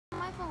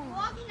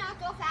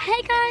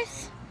Hey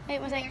guys.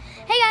 Wait one second.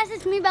 Hey guys,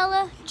 it's me,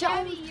 Bella.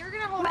 Gabby, you're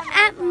gonna hold We're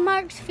at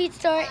Mark's Feed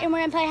Store and we're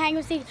gonna play hide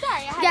and seek.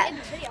 Sorry, I had to end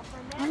the video for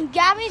a minute.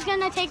 Gabby's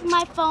gonna take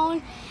my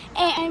phone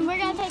and we're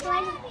gonna take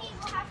mine. Gabby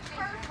will have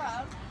her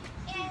phone,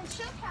 and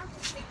she'll count to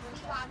 60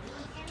 while me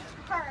and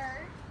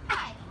her.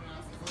 Hi.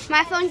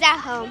 My phone's at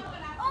home.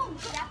 Oh,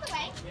 get out the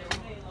way.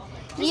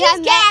 You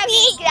have met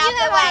me. Get out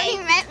the way.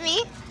 You met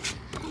me.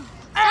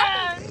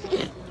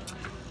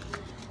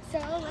 So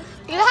let's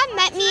You have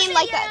met me in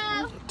like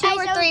two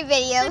or three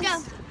videos.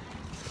 go.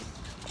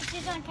 It's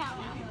just on count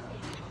now.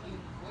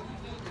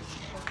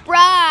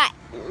 Right.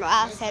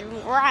 I said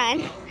run.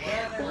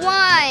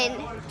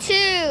 1,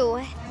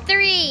 2,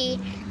 3,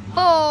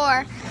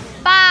 4,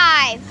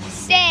 5,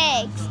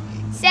 6,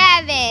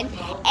 7,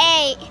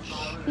 8,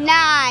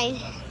 9,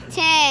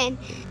 10,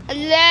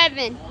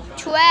 11,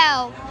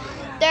 12,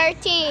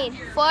 13,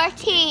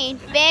 14,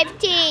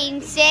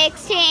 15,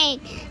 16,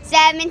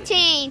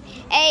 17,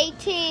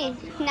 18,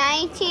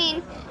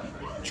 19,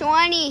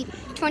 20,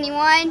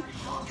 21,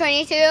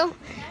 22,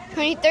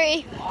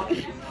 23,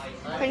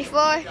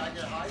 24,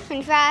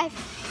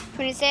 25,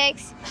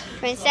 26,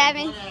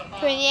 27,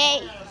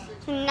 28,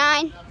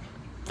 29,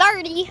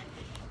 30.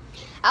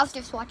 I was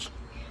just walking.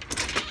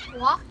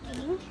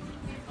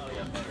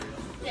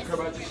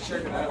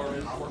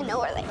 I know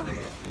where they are.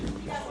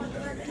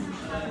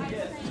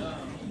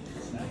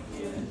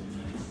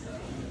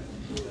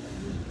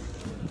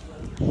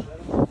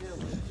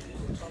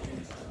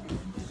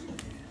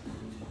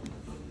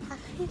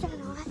 You don't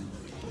know what?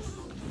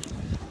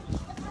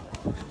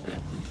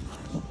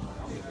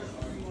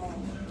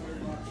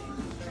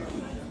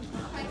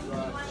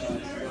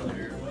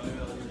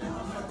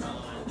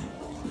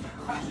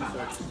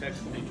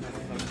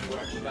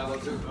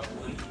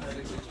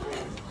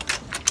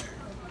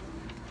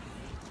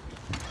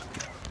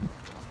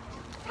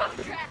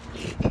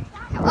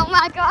 Oh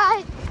my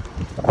God.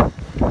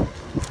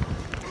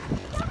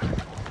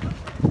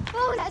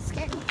 Oh, that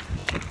scared me.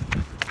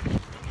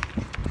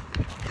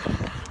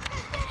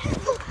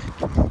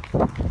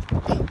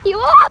 You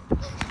up?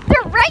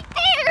 They're right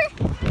there.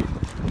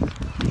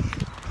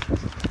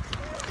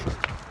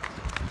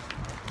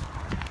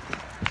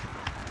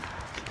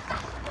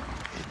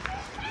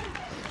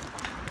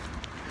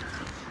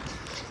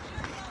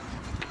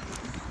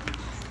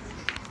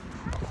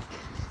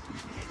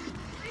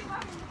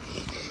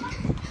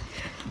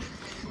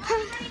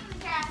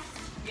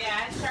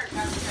 Yeah, it starts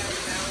out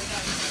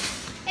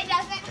It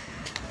doesn't.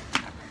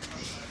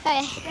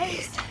 Okay.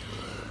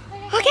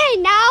 Okay,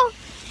 now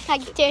I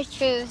get to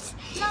choose.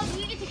 No,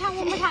 you get to count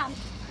one more time.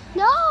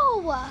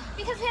 No.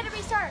 Because we had to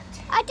restart.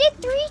 I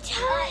did 3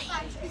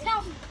 times.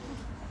 Count.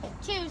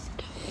 Choose.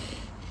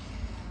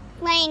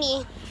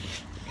 Lainey.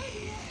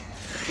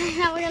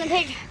 Now we're gonna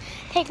take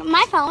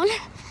my phone.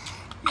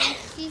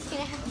 She's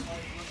gonna have.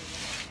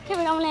 Here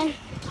we're going in.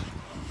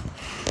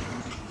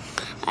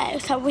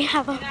 Alright, so we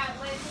have a. It's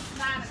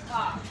 9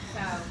 o'clock, so,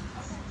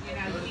 you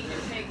need to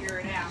figure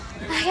it out.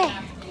 Okay,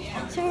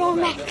 so we're going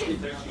back.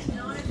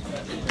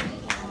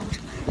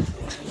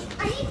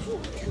 I need to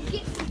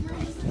get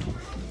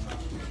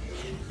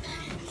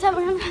So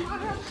we're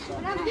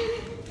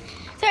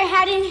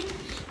heading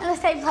in the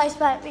same place,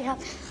 but we have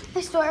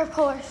this door, of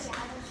course,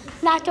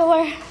 that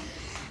door,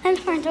 and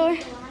the front door.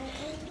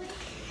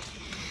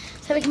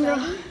 So we can go.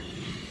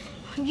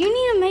 You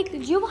need to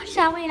make. You watch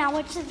that way, and I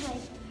watch this way.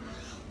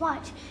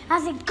 Watch. I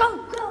say go,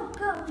 go,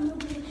 go.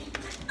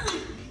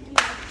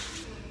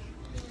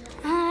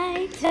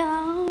 I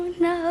don't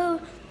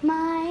know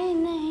my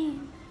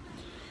name.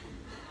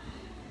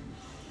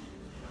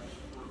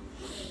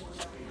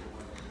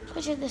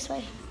 Push it this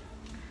way.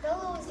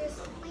 Bella was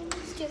just, mine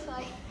was just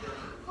like,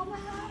 oh my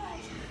God.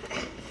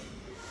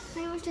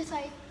 Mine was just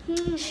like,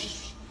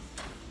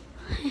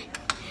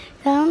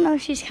 I don't know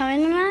if she's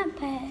coming in that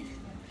bed.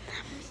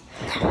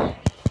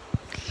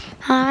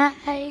 I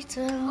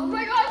don't. oh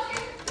my God.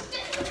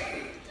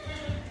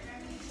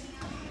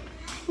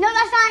 No,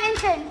 that's not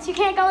entrance. You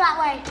can't go that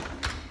way.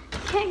 You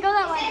can't go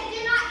that way.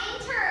 Do not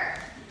enter.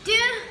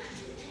 Yeah.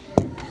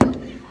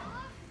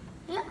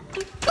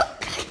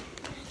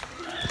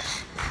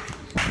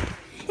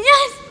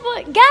 Yes,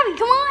 but Gabby,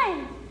 come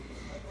on.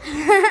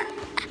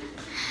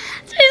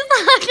 She's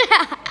like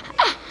that.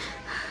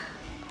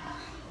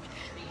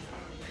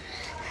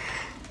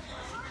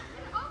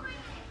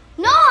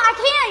 No, I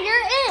can't.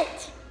 You're it.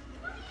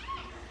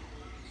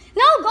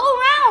 No, go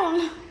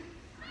around.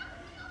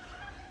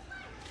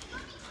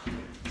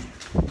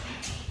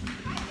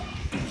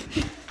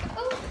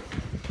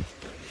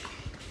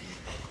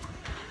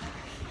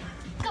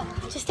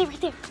 Just stay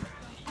right there.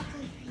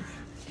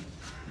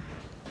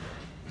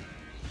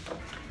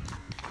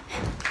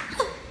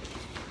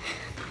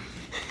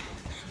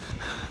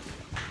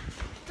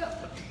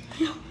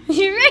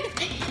 You're right.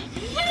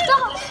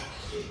 Stop.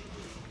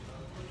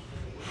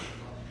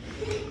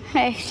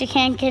 Hey, she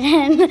can't get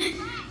in.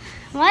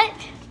 What?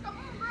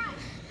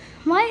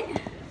 What?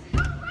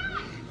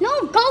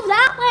 No, go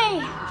that way.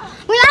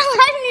 We're not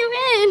letting you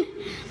in.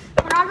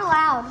 We're not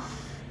allowed.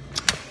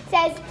 It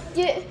says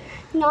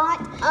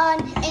not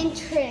an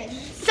entrance.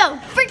 So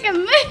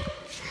freaking me.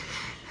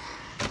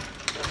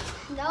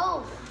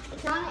 No,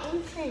 it's not an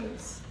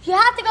entrance. You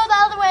have to go the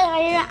other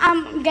way.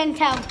 I'm gonna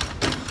tell.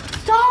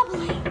 Stop.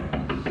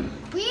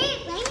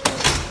 Wait,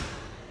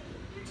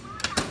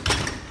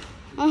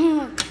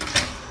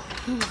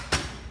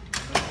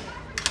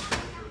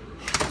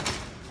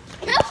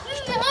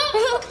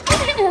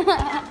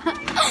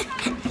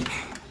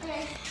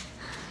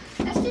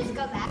 let's just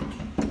go back.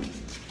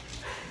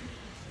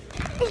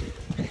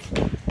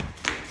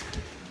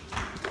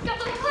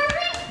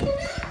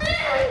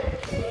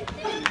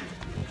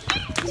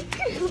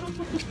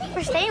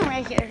 We're staying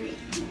right here.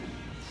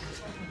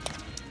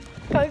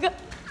 Go, go.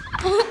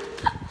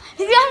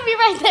 He's gonna be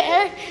right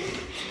there.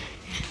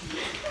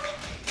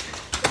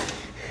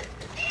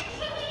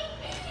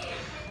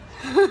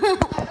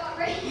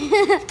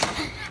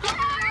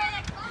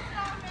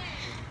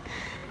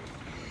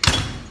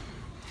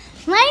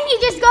 Lane, you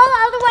just go the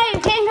other way. You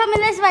can't come in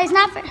this way. It's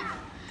not fair.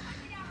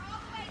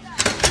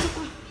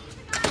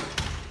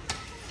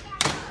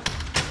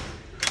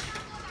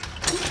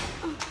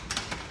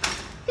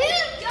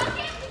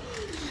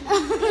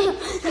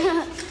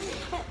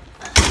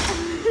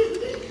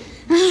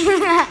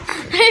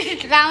 He's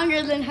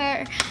stronger than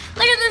her.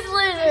 Look at this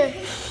loser.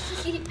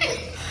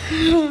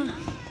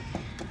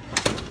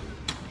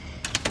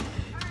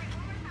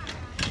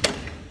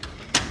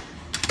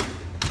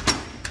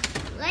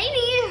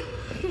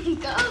 Lainey,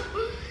 go.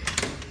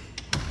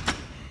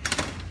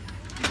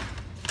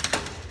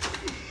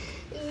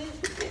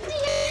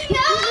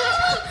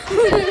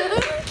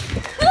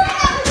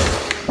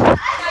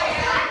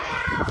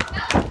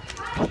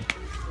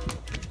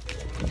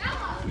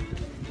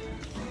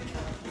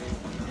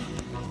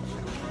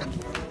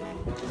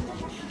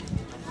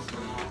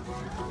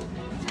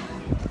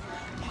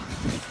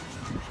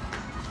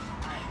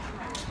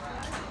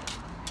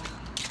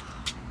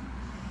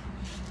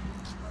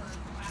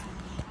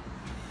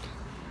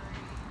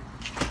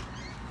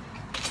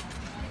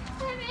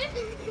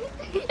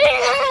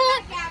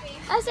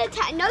 I said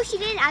no, she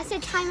didn't. I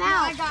said time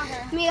out. I got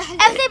her.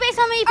 Everything based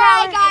on me,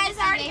 Alright, power. guys,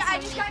 I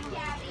just got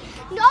Gabby.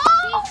 No,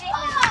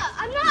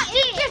 I'm not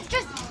it.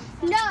 Just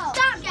no.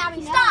 Stop,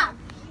 Gabby, stop.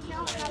 No,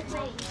 I'm not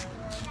playing.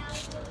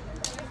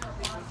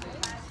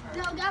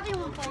 No, Gabby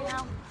won't play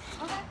now.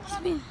 Okay.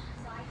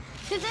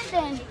 Who's it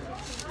then?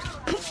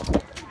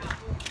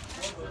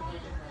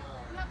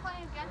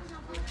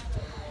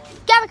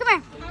 Gabby, come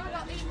here.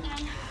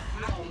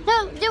 No,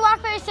 do rock,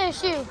 paper, scissors,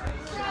 shoe.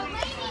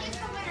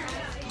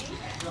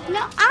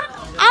 No,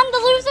 I'm the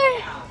loser.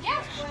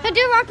 Yeah. No,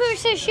 do rock, paper,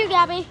 scissors, shoe,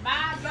 Gabby.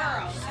 My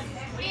girl.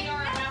 We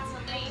are about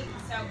to leave,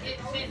 so get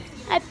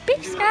finished.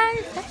 Peace,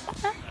 guys.